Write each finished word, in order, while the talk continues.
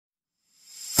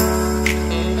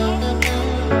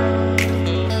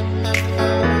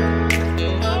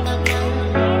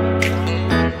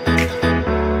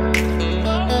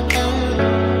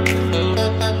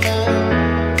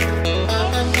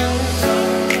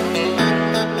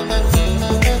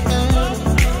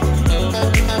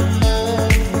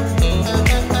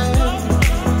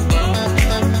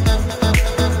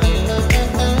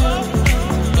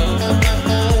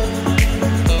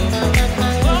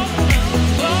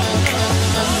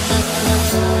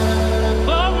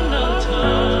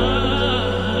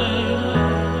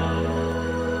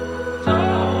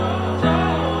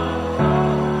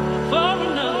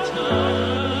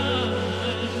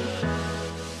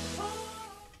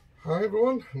Hi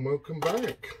everyone and welcome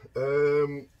back.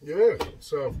 Yeah,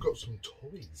 so I've got some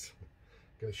toys. I'm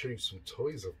going to show you some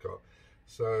toys I've got.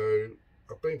 So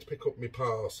I've been to pick up my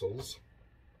parcels.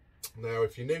 Now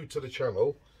if you're new to the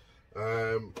channel,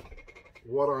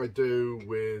 what I do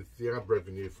with the ad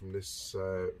revenue from this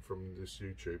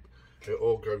YouTube, it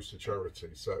all goes to charity.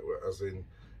 So as in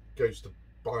goes to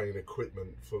buying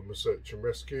equipment for my search and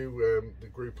rescue, the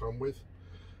group I'm with.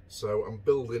 So I'm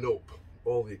building up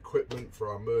all the equipment for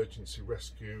our emergency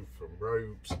rescue, from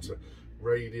ropes to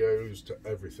radios to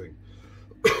everything.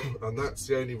 And that's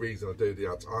the only reason I do the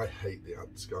ads. I hate the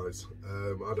ads, guys.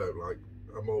 I don't like,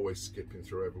 I'm always skipping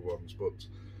through everyone's, but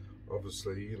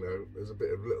obviously, you know, there's a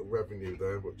bit of little revenue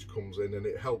there which comes in and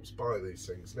it helps buy these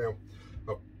things. Now,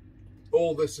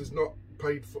 all this is not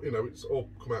paid for, you know, it's all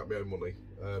come out of my own money.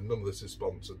 None of this is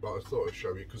sponsored, but I thought I'd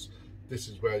show you because this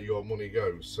is where your money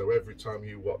goes. So every time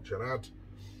you watch an ad,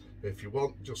 if you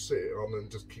want, just sit it on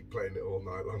and just keep playing it all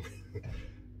night long.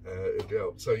 It'll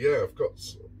help. So yeah, I've got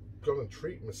to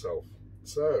treat myself.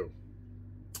 So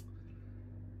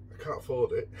I can't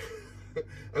afford it,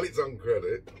 and it's on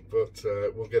credit, but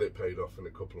we'll get it paid off in a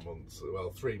couple of months.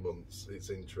 Well, 3 months. It's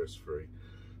interest free,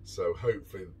 so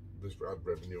hopefully this ad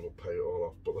revenue will pay it all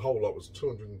off. But the whole lot was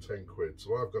 210 quid.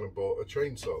 So I've gone and bought a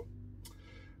chainsaw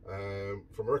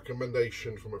from a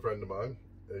recommendation from a friend of mine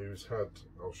who's had,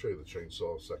 I'll show you the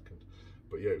chainsaw in a second,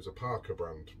 but yeah, it was a Parker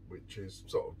brand, which is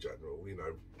sort of general, you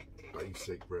know,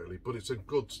 basic really, but it's a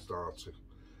good starter.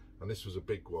 And this was a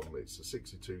big one. It's a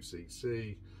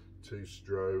 62cc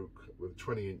 2-stroke with a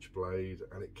 20-inch blade,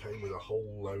 and it came with a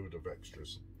whole load of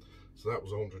extras. So that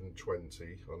was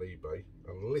 120 on eBay,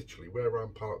 and literally where I'm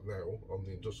parked now on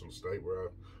the industrial estate where I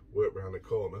work around the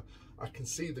corner, I can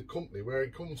see the company where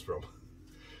it comes from.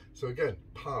 So again,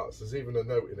 parts, there's even a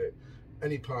note in it.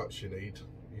 Any parts you need,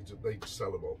 they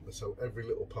sell them all. They sell every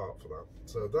little part for that.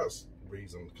 So that's the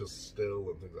reason, because steel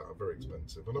and things like that are very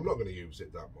expensive, and I'm not going to use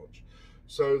it that much.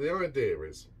 So the idea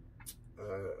is,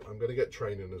 I'm going to get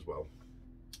training as well.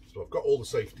 So I've got all the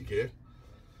safety gear.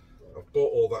 I've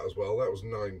bought all that as well. That was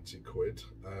 90 quid.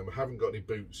 I haven't got any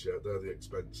boots yet. They're the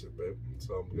expensive bit.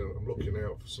 So I'm looking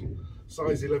out for some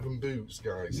size 11 boots,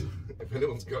 guys, if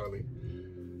anyone's got any.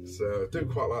 So I do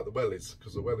quite like the wellies,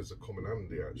 because the wellies are coming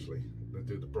handy actually. They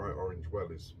do the bright orange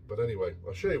wellies. But anyway,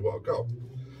 I'll show you what I got.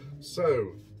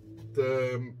 So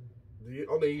on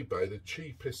eBay, the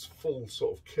cheapest full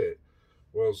sort of kit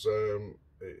was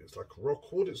it's like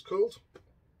Rockwood, it's called.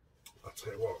 I'll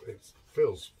tell you what, it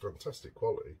feels fantastic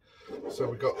quality. So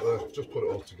we got just put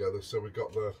it all together. So we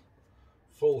got the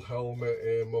full helmet,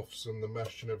 earmuffs and the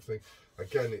mesh and everything.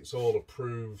 Again, it's all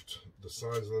approved, the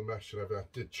size of the mesh and everything. I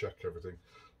did check everything.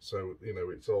 So, you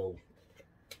know, it's all,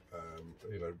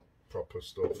 you know, proper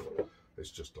stuff.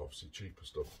 It's just obviously cheaper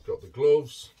stuff. Got the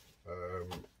gloves,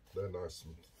 they're nice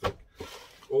and thick.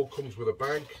 All comes with a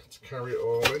bag to carry it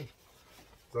all in.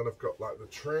 Then I've got like the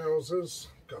trousers.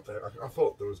 I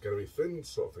thought there was going to be thin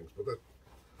sort of things, but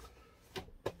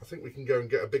I think we can go and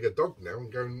get a bigger dog now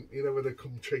and go and, you know, where they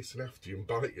come chasing after you and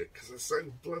bite you, because they're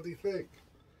so bloody thick.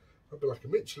 I'd be like a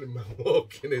Michelin man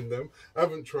walking in them. I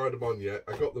haven't tried them on yet.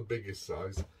 I got the biggest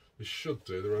size. They should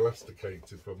do. They're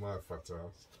elasticated for my fat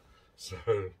ass. So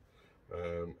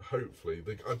hopefully,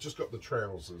 I just got the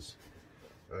trousers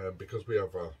because we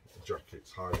have our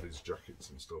jackets, high-vis jackets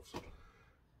and stuff.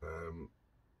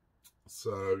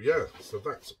 So yeah, so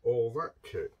that's all that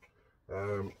kit.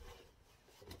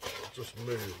 Just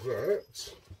move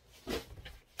that.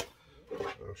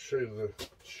 I'll show you the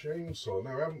chainsaw.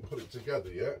 Now I haven't put it together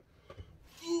yet.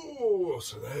 Oh,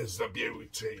 so there's the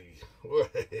beauty.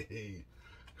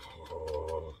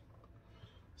 Oh.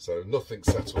 So nothing's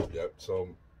set up yet, so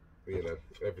you know,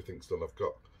 everything's done. I've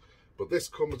got, but this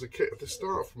comes as a kit. They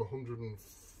start from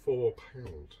 £104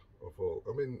 of all.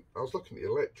 I mean, I was looking at the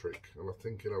electric and I'm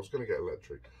thinking I was going to get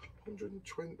electric.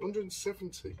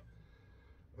 170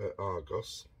 at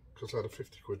Argos, because I had a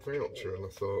 50 quid voucher, and I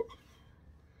thought,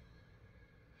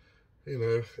 you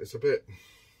know, it's a bit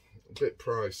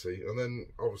pricey. And then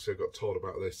obviously I got told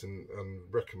about this and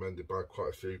recommended by quite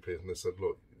a few people, and they said,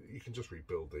 look, you can just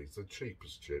rebuild these. They're cheap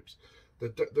as chips.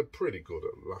 They're pretty good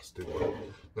at lasting well.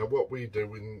 Now what we do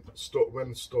when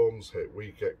storms hit,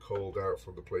 we get called out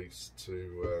from the police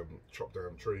to chop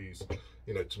down trees,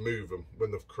 you know, to move them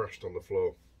when they've crashed on the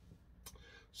floor.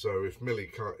 So if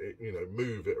Millie can't, you know,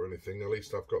 move it or anything, at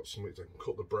least I've got something to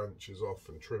cut the branches off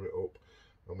and trim it up,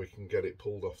 and we can get it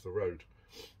pulled off the road.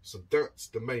 So that's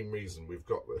the main reason we've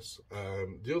got this.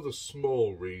 The other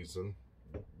small reason,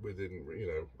 within, you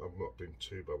know, I've not been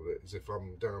too bad with it, is if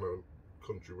I'm down a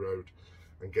country road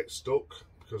and get stuck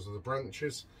because of the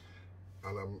branches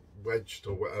and I'm wedged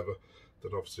or whatever,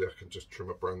 then obviously I can just trim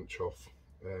a branch off,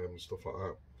 stuff like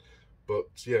that.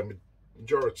 But yeah,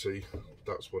 majority,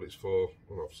 that's what it's for.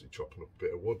 And obviously chopping up a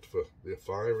bit of wood for the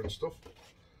fire and stuff.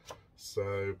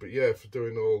 So, but yeah, for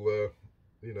doing all the,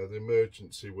 you know, the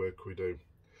emergency work we do.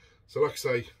 So like I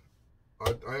say,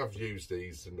 I have used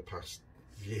these in the past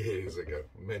years ago,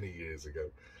 many years ago,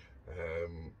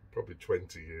 probably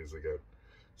 20 years ago.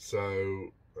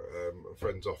 So a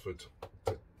friend's offered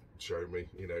to show me,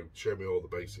 you know, show me all the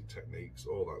basic techniques,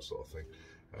 all that sort of thing.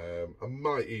 I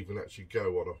might even actually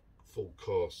go on a full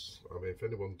course. I mean, if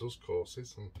anyone does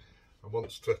courses and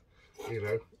wants to, you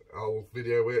know, I'll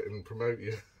video it and promote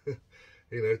you.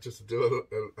 You know, just to do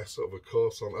a sort of a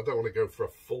course on. I don't want to go for a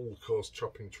full course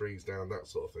chopping trees down, that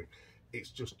sort of thing. It's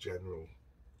just general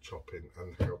chopping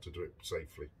and how to do it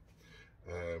safely,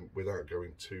 without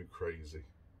going too crazy.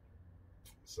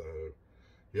 So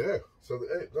yeah, so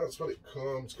that's what it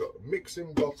comes. It's got a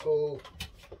mixing bottle.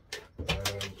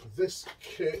 This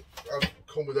kit, I've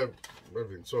come with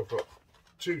everything. So I've got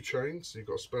 2 chains, so you've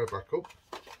got a spare backup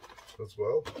as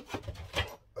well.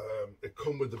 It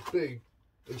come with the big,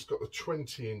 it's got the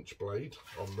 20-inch blade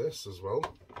on this as well.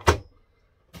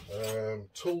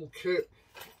 Tool kit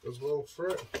as well for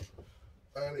it.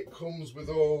 And it comes with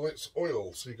all its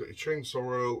oil. So you've got your chainsaw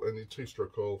oil and your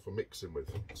 2-stroke oil for mixing with.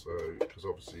 So, because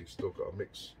obviously you've still got to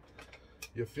mix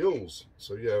your fuels.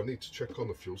 So yeah, I need to check on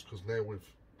the fuels, because now with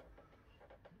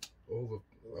all the,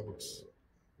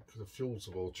 because the fuels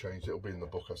have all changed. It'll be in the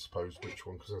book, I suppose, which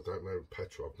one, because I don't know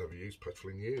petrol. I've never used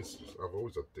petrol in years. I've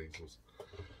always had diesels.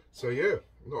 So yeah,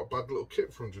 not a bad little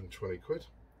kit for 120 quid.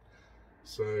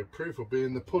 So proof will be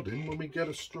in the pudding when we get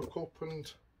it struck up and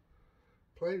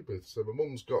played with. So my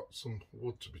mum's got some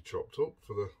wood to be chopped up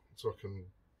for the, so I can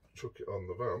chuck it on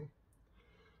the van.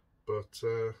 But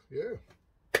yeah,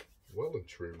 well and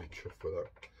truly chuffed with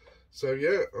that. So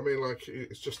yeah, I mean, like,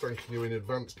 it's just thanking you in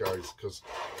advance, guys, because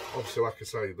obviously, like I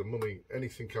say, the money,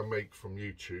 anything I make from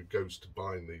YouTube goes to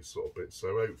buying these sort of bits.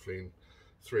 So hopefully in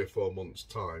 3 or 4 months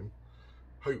time,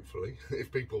 hopefully,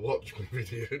 if people watch my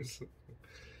videos,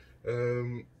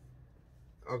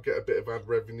 I'll get a bit of ad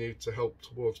revenue to help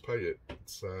towards pay it.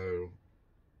 So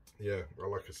yeah,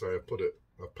 well, like I say,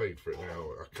 I've paid for it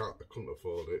now. I couldn't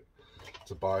afford it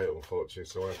to buy it, unfortunately,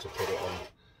 so I had to put it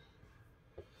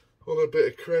on a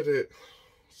bit of credit.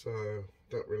 So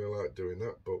don't really like doing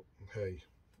that, but hey,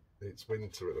 it's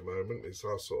winter at the moment. It's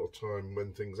our sort of time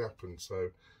when things happen. So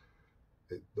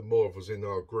the more of us in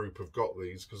our group have got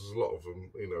these, because there's a lot of them,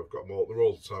 you know, have got them all, they're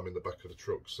all the time in the back of the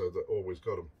truck, so they've always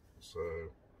got them. So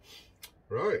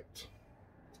right,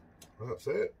 that's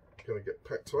it. Gonna get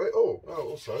packed away. Oh,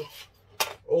 also,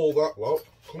 all that lot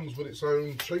comes with its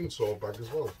own chainsaw bag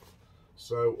as well.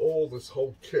 So all this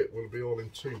whole kit will be all in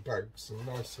 2 bags and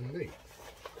nice and neat.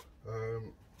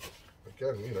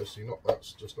 Again, you know, so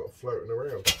that's just not floating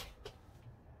around.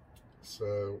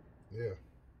 So yeah,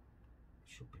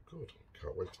 should be good.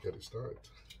 Can't wait to get it started.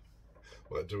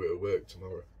 Might do it at work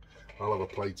tomorrow. I'll have a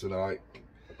play tonight.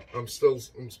 I'm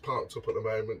parked up at the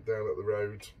moment down at the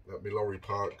road at my lorry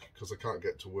park, because I can't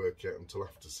get to work yet until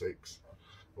after 6,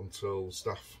 until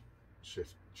staff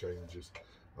shift changes,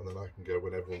 and then I can go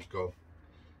when everyone's gone.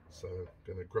 So I'm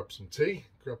gonna grab some tea,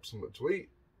 grab something to eat,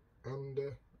 and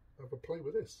have a play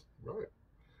with this. Right.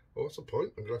 Well, what's the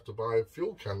point? I'm gonna have to buy a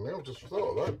fuel can now. Just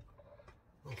thought of that.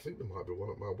 I think there might be one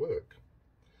at my work.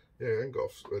 Yeah, I ain't got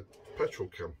a petrol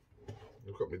can.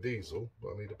 I've got my diesel,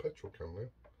 but I need a petrol can now.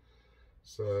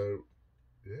 So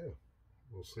yeah,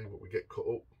 we'll see what we get cut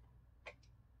up.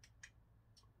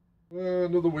 Well,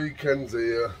 another weekend's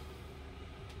here.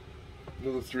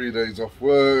 Another 3 days off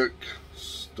work.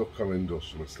 Stuck on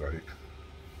industrial estate.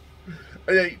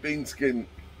 I hate being skinned,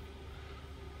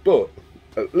 but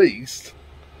at least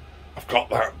I've got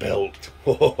that built.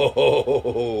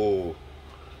 Oh,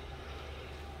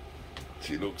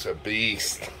 she looks a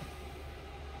beast.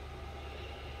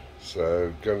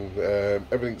 So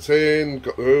everything's in,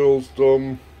 got the oils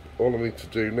done. All I need to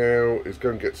do now is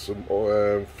go and get some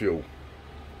fuel.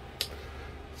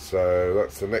 So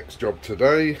that's the next job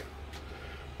today.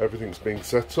 Everything's been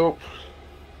set up,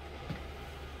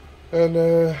 and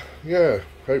yeah,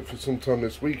 hopefully sometime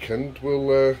this weekend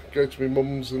we'll go to my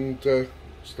mum's and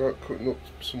start cutting up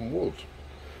some wood.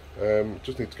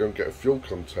 Just need to go and get a fuel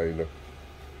container.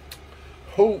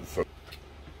 Hopefully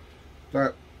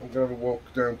that I'm going to have a walk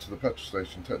down to the petrol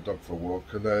station, take the dog for a walk,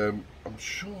 and I'm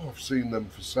sure I've seen them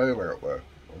for sale out there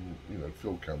on, you know,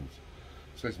 fuel cans.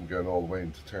 It says I'm going all the way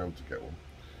into town to get one.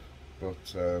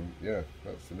 But yeah,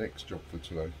 that's the next job for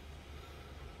today.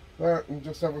 That and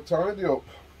just have a tidy up.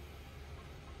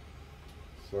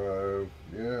 So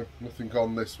yeah, nothing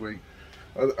on this week.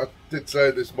 I did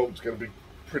say this month's going to be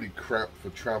pretty crap for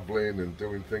travelling and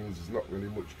doing things. There's not really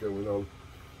much going on.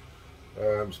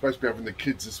 I'm supposed to be having the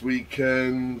kids this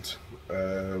weekend,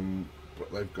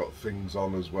 but they've got things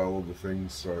on as well, other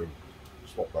things, so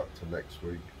swap that to next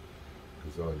week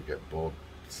because I only get bored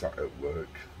sat at work.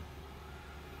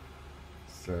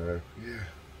 So yeah,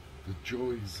 the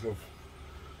joys of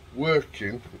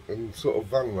working and sort of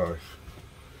van life.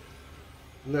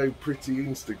 No pretty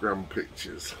Instagram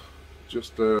pictures,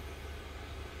 just an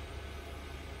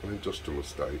industrial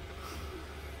estate.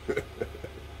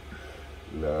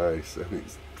 Nice, and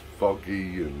it's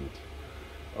foggy and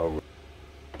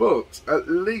but at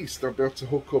least I'll be able to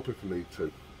hook up if I need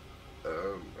to.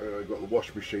 I've got the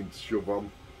wash machine to shove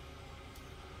on.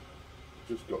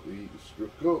 Just got the heater struck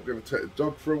up. Going to take the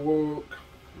dog for a walk.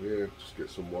 Yeah, just get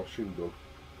some washing done.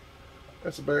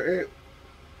 That's about it.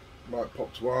 Might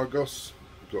pop to Argos.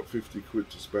 Got 50 quid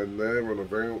to spend there on a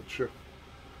voucher.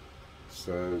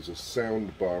 So there's a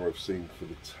sound bar I've seen for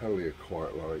the telly I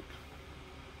quite like.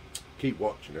 Keep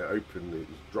watching it, hoping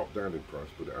it's dropped down in price,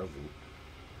 but it hasn't.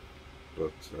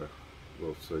 But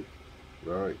we'll see.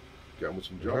 Right, get on with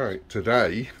some jobs. Right,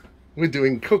 today we're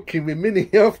doing cooking with mini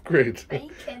OffGrid.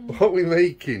 Bacon. What are we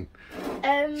making?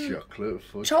 Chocolate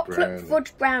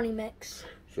fudge brownie mix.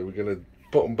 So we're going to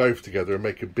put them both together and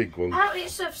make a big one. Apparently it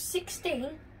serves 16.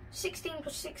 16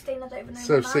 plus 16, I don't even know.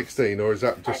 Serves 16, or is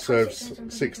that just serves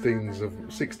 16s of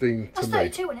 16 to that's me?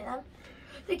 32 in it then.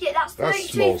 Yeah, that's 32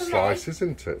 That's small for slice, me.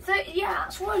 Isn't it? Yeah,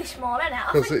 that's really small, isn't it?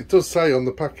 Because it does say on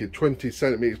the packet 20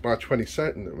 centimetres by 20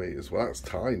 centimetres. Well, that's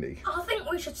tiny. I think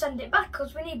we should send it back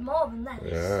because we need more than this.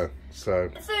 Yeah, so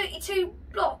 32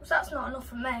 blocks, that's not enough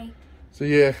for me. So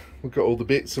yeah, we've got all the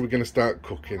bits, so we're going to start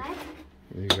cooking. Okay.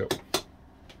 There you go.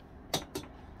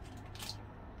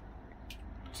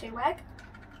 2 egg.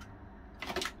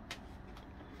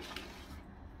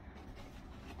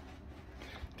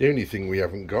 The only thing we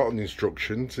haven't got on the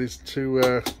instructions is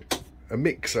to a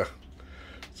mixer.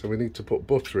 So we need to put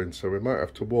butter in, so we might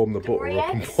have to warm the butter up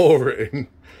and pour it in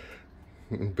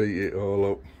and beat it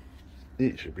all up.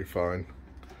 It should be fine.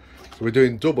 So we're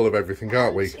doing double of everything,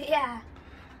 aren't we? Yeah.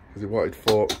 Because we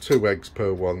wanted 2 eggs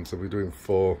per one, so we're doing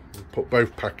 4. We'll put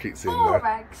both packets in there. 4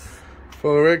 eggs.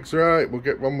 4 eggs, right. We'll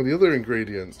get one with the other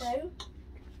ingredients. 2.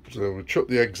 So we'll chuck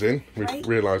the eggs in. We've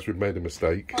realised we've made a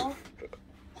mistake. 4,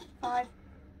 5,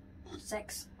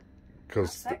 6.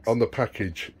 Because on the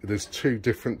package there's 2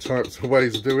 different types of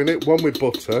ways of doing it. One with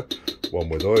butter, one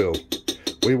with oil.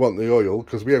 We want the oil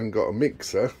because we haven't got a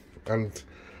mixer, and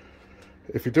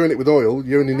if you're doing it with oil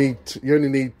you only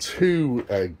need 2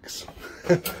 eggs.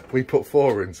 We put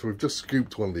 4 in, so we've just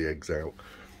scooped one of the eggs out.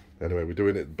 Anyway, we're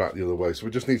doing it back the other way, so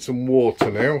we just need some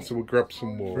water now, so we'll grab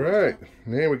some water. Right,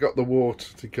 now we got the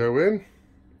water to go in.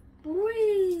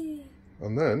 Whee!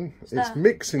 And then it's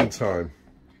mixing time.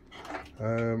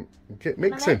 Get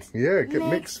mixing. Yeah, get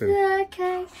mixing. It's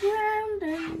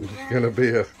gonna be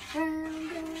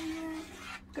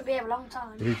a long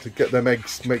time. You need to get them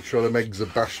eggs, make sure them eggs are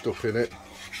bashed up in it.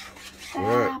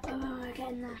 Right.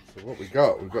 So what we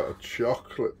got? We've got a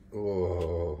chocolate.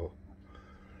 Oh.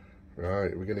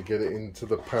 Right, we're gonna get it into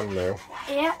the pan now.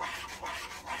 Yeah.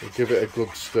 We'll give it a good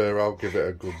stir, I'll give it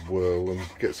a good whirl and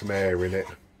get some air in it.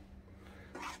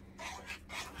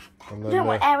 And then, you don't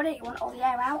want air in it, you want all the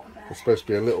air out of it. It's supposed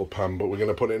to be a little pan, but we're going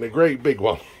to put it in a great big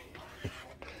one.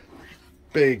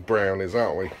 Big brownies,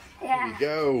 aren't we? Yeah. There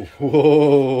you go.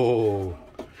 Whoa.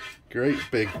 Great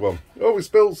big one. Oh, we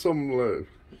spilled some.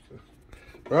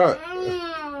 Right.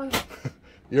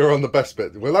 You're on the best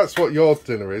bit. Well, that's what your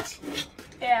dinner is.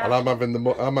 Yeah. And I'm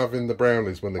having the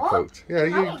brownies when they're cooked. Yeah,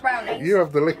 you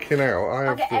have the licking out.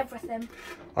 I'll get everything.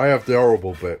 I have the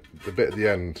horrible bit, the bit at the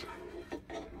end.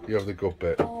 You have the good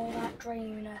bit. Oh, that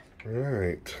dreaminess.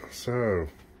 Right, so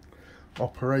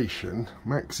Operation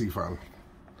maxxfan.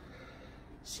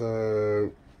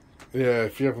 So yeah,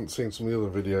 if you haven't seen some of the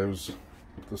other videos,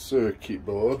 the circuit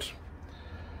board,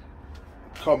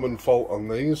 common fault on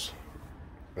these,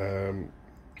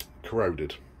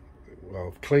 corroded. Well,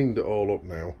 I've cleaned it all up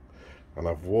now and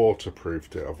I've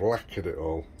waterproofed it, I've lacquered it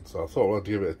all, so I thought I'd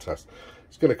give it a test.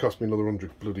 It's going to cost me another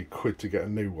 100 bloody quid to get a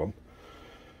new one.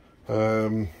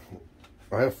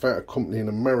 I have found a company in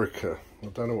America, I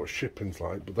don't know what shipping's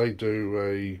like, but they do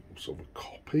a sort of a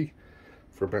copy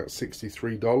for about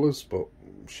 $63, but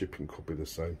shipping could be the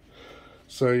same.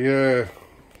 So yeah,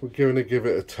 we're going to give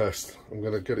it a test. I'm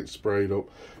going to get it sprayed up.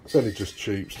 It's only just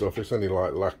cheap stuff, it's only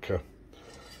like lacquer.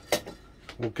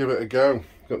 We'll give it a go.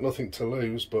 Got nothing to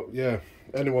lose, but yeah,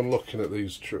 anyone looking at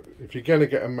these, if you're going to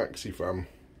get a maxxfan,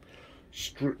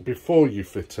 before you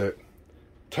fit it,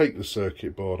 take the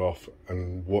circuit board off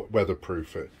and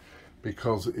weatherproof it,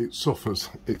 because it suffers.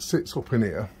 It sits up in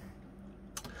here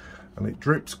and it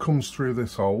drips, comes through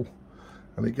this hole,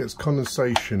 and it gets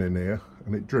condensation in here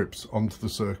and it drips onto the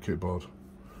circuit board.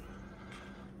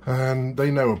 And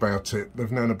they know about it.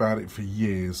 They've known about it for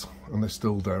years and they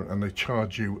still don't, and they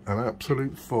charge you an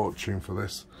absolute fortune for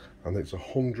this. And it's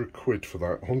 100 quid for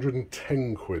that.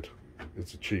 110 quid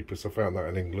is the cheapest. I found that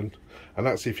in England, and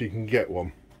that's if you can get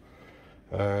one.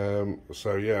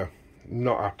 So yeah,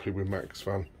 not happy with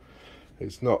Maxxfan.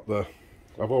 It's not the,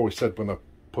 I've always said when I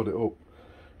put it up,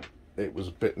 it was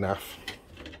a bit naff,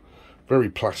 very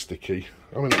plasticky.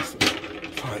 I mean, it's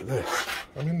like this.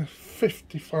 I mean,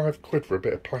 55 quid for a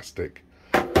bit of plastic.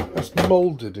 That's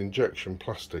moulded injection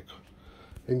plastic.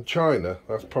 In China,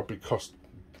 that's probably cost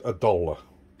 $1.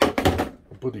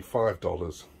 A bloody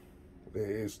 $5. It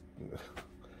is,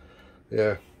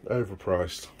 yeah,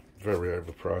 overpriced, very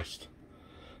overpriced.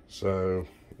 So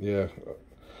yeah,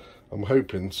 I'm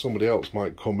hoping somebody else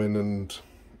might come in and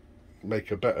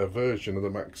make a better version of the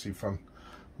maxxfan, and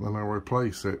then I'll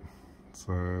replace it.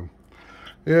 So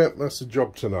yeah, that's the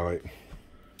job tonight.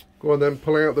 Go on then,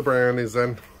 pull out the brownies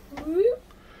then.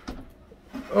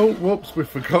 Oh, whoops, we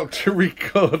forgot to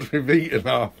record. We've eaten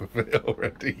half of it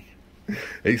already.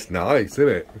 It's nice, isn't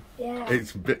it? Yeah.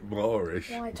 It's a bit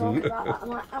moreish. Why talk about that? I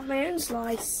might have my own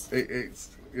slice.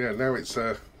 It's, yeah, now it's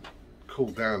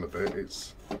cooled down a bit.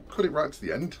 It's, cut it right to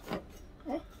the end.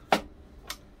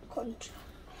 Couldn't.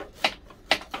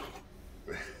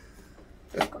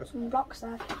 Got some blocks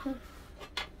there.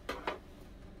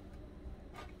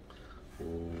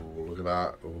 Oh, look at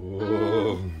that.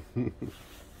 Oh.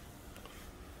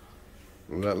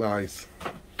 Isn't that nice?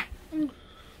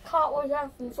 Can't wait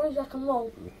everything. Feels like a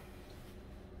mole.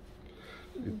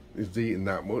 He's eating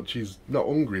that much. He's not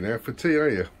hungry now for tea, are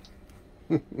you?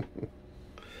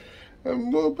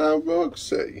 And what about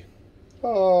Roxy?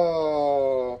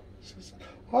 Oh,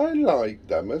 I like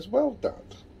them as well, Dad.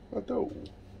 I do.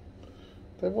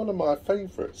 They're one of my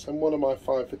favourites and one of my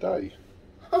 5 a day.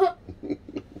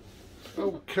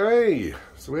 Okay,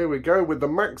 so here we go with the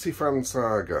maxxfan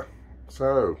saga.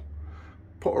 So,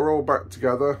 put her all back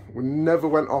together. We never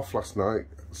went off last night,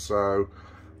 so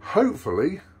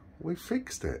hopefully we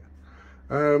fixed it.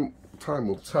 Time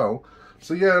will tell.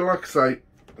 So yeah, like I say,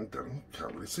 I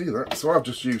can't really see that. So I've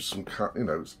just used some, you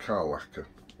know, it's car lacquer,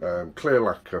 clear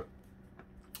lacquer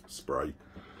spray.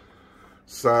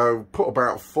 So put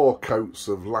about 4 coats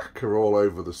of lacquer all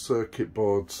over the circuit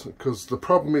boards, because the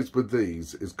problem is with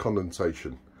these is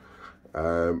condensation,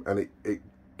 and it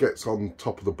gets on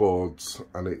top of the boards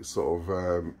and it sort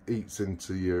of eats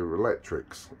into your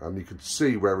electrics, and you can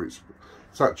see where it's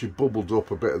actually bubbled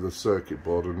up a bit of the circuit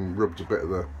board and rubbed a bit of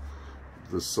the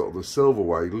sort of the silver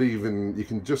away, leaving, you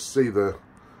can just see the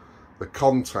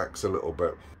contacts a little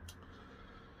bit.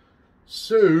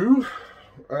 So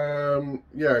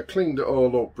yeah, cleaned it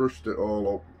all up, brushed it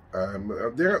all up.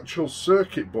 The actual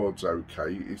circuit board's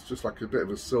okay, it's just like a bit of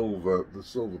a silver, the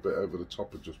silver bit over the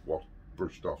top had just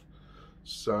brushed off.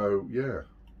 So yeah,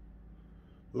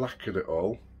 lacquered it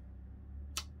all.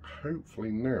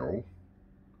 Hopefully now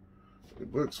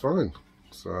it works fine.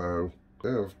 So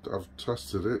yeah, I've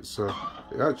tested it, so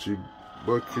it actually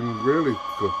working really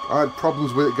good. I had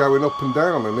problems with it going up and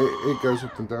down, and it goes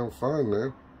up and down fine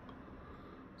now.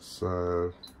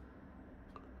 So,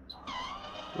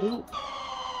 oh.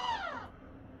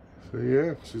 So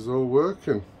yeah, she's all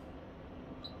working.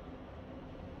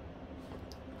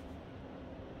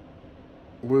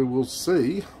 We will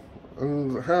see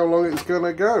and how long it's going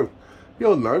to go.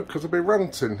 You'll know, because I'll be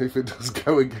ranting if it does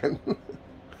go again.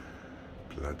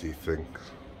 Bloody thing.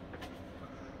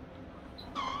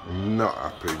 Not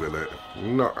happy with it.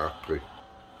 Not happy.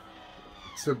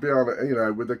 To be honest, you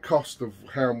know, with the cost of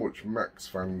how much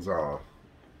maxxfans are,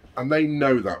 and they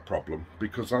know that problem,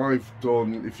 because I've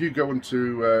done, if you go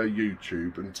into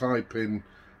YouTube and type in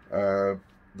the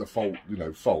fault, you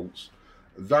know, faults,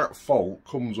 that fault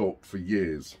comes up for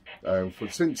years,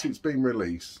 since it's been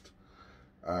released,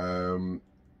 going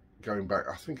back,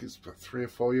 I think it's a 3 or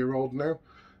 4 year old now.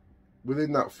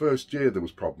 Within that first year there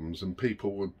was problems, and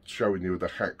people were showing you the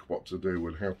hack what to do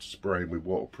and how to spray with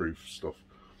waterproof stuff,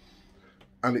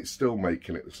 and it's still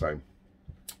making it the same.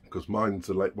 Because mine's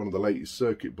one of the latest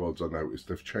circuit boards I noticed.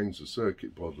 They've changed the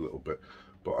circuit board a little bit,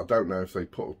 but I don't know if they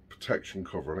put a protection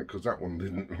cover on it, because that one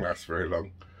didn't last very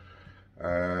long.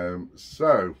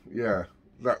 So yeah,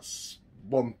 that's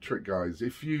one trick, guys.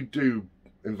 If you do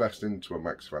invest into a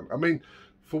maxxfan, I mean,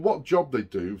 for what job they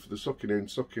do, for the sucking in,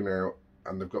 sucking out,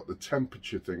 and they've got the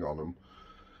temperature thing on them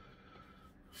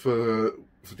for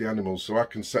the animals, so I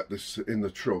can set this in the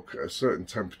truck at a certain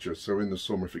temperature, so in the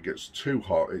summer if it gets too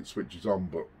hot it switches on,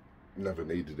 but never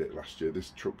needed it last year.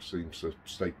 This truck seems to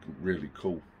stay really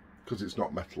cool because it's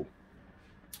not metal,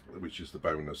 which is the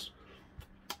bonus.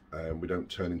 We don't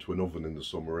turn into an oven in the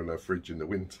summer and a fridge in the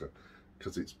winter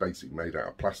because it's basically made out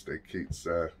of plastic.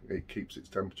 It keeps its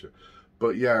temperature.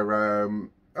 But yeah,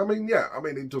 I mean,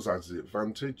 it does have its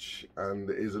advantage, and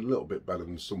it is a little bit better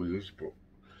than some of these. But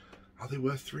are they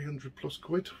worth 300 plus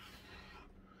quid?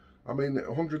 I mean,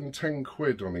 110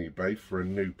 quid on eBay for a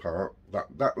new part.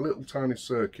 That little tiny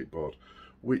circuit board,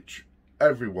 which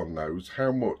everyone knows,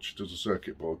 how much does a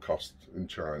circuit board cost in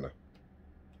China?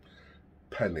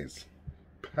 Pennies.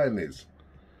 Pennies.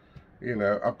 You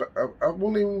know, I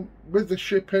won't even, with the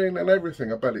shipping and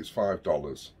everything, I bet it's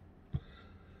 $5.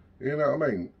 You know what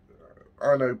I mean?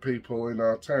 I know people in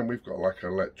our town, we've got like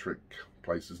electric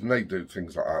places, and they do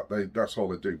things like that. That's all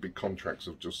they do, big contracts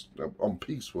of just on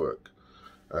piecework.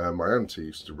 My auntie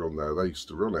used to run there, they used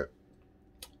to run it.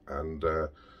 And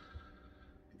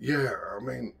yeah, I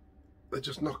mean, they're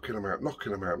just knocking them out,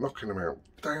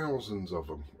 thousands of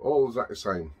them, all exactly the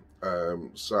same.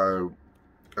 So,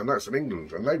 and that's in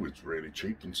England, and they was really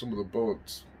cheap, and some of the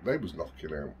boards they was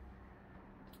knocking out.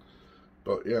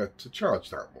 But yeah, to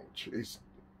charge that much,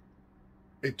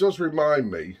 it does remind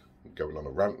me, I'm going on a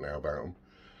rant now about them,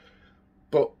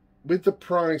 but with the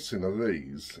pricing of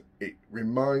these, it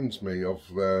reminds me of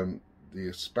the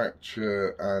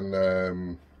Aspacha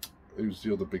and who's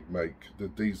the other big make, the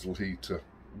diesel heater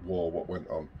war, what went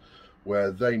on,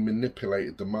 where they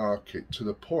manipulated the market to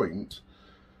the point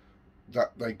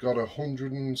that they got a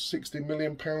 £160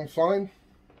 million fine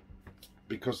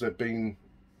because they've been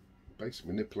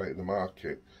basically manipulating the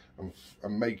market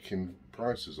and making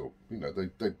prices up. You know,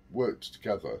 they worked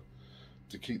together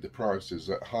to keep the prices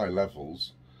at high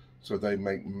levels so they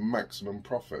make maximum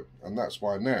profit. And that's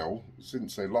why now,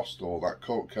 since they lost all that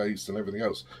court case and everything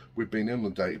else, we've been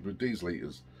inundated with diesel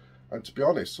heaters. And to be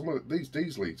honest, some of these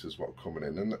diesel heaters what are coming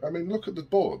in, and I mean, look at the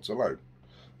boards alone.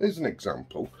 There's an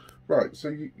example. Right,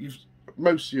 so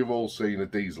most of you have all seen a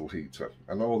diesel heater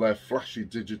and all their flashy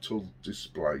digital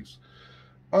displays.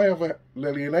 I have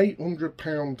nearly an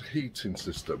 £800 heating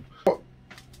system. What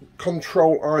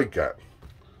control I get?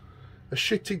 A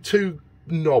shitty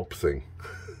 2-knob thing.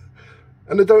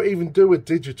 And they don't even do a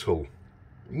digital.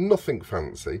 Nothing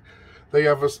fancy. They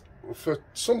have for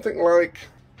something like,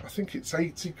 I think it's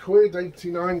 80 quid,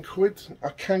 89 quid. I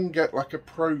can get like a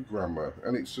programmer,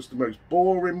 and it's just the most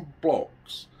boring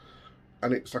blocks.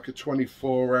 And it's like a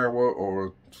 24-hour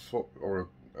or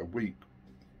a week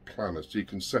planner, so you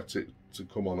can set it to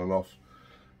come on and off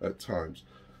at times.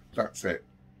 That's it.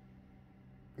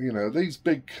 You know, these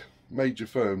big major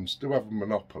firms do have a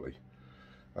monopoly,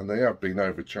 and they have been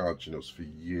overcharging us for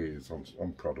years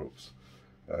on products.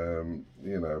 You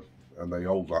know, and they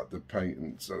hold like the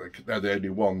patents. So they're the only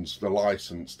ones, the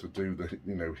license to do the,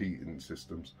 you know, heating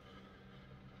systems.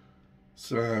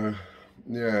 So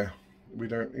yeah, we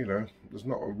don't, you know, there's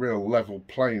not a real level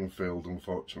playing field,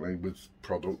 unfortunately, with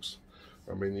products.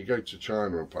 I mean, you go to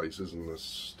China and places, and the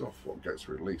stuff what gets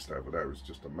released over there is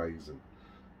just amazing,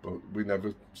 but we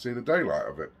never see the daylight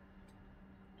of it.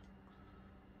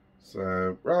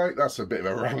 So right, that's a bit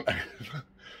of a rant.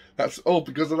 That's all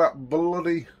because of that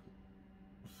bloody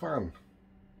fan.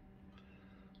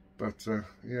 But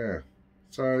yeah,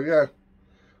 so yeah,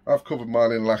 I've covered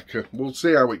mine in lacquer. We'll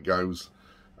see how it goes.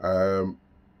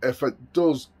 If it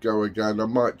does go again, I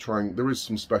might try and, there is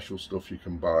some special stuff you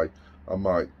can buy. I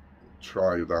might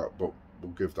try that, but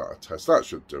we'll give that a test. That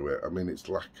should do it. I mean, it's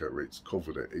lacquer, it's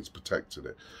covered it, it's protected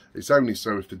it. It's only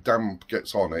so if the damp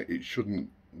gets on it, it shouldn't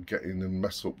get in and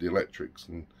mess up the electrics,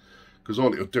 and because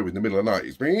all it'll do in the middle of the night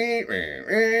is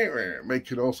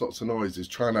making all sorts of noises,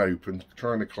 trying to open,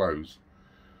 trying to close.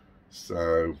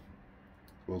 So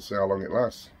we'll see how long it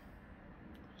lasts.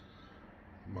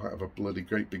 Might have a bloody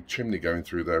great big chimney going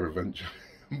through there eventually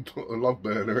and put a log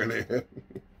burner in it.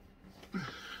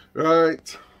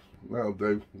 Right, that'll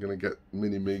do. I'm going to get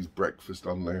Mini-Me's breakfast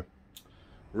on now.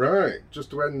 Right,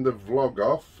 just to end the vlog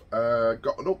off,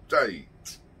 got an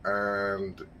update,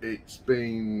 and it's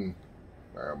been,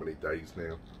 how many days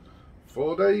now?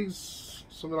 4 days,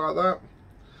 something like that.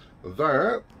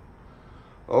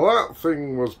 That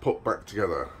thing was put back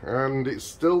together, and it's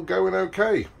still going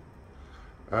okay.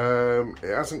 It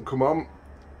hasn't come on,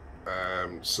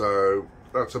 so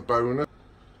that's a bonus.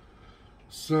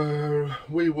 So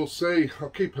we will see. I'll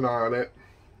keep an eye on it.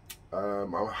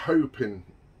 I'm hoping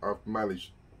I've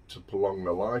managed to prolong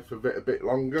the life of it a bit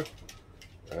longer.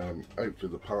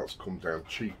 Hopefully the parts come down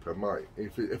cheaper.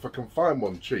 If I can find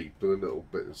one cheap with a little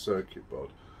bit of circuit board,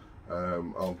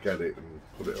 I'll get it and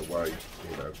put it away,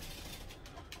 you know,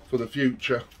 for the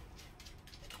future.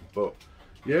 But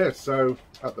yeah, so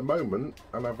at the moment,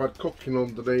 and I've had cooking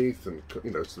underneath, and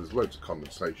you know, so there's loads of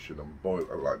condensation.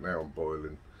 Like now I'm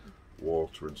boiling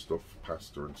water and stuff,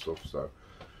 pasta and stuff. So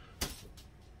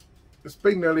it's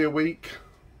been nearly a week,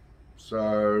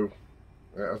 so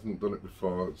it hasn't done it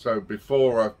before. So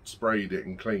before I sprayed it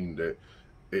and cleaned it,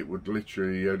 it would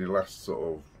literally only last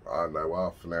sort of, I don't know,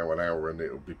 half an hour, and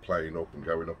it would be playing up and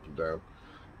going up and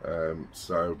down.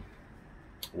 So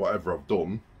whatever I've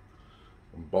done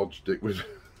and bodged it with,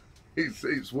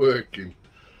 it's working.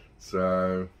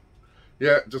 So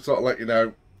yeah, just thought I'd let you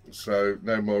know. So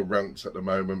no more rants at the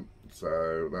moment.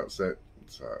 So that's it.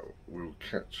 So we'll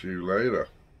catch you later.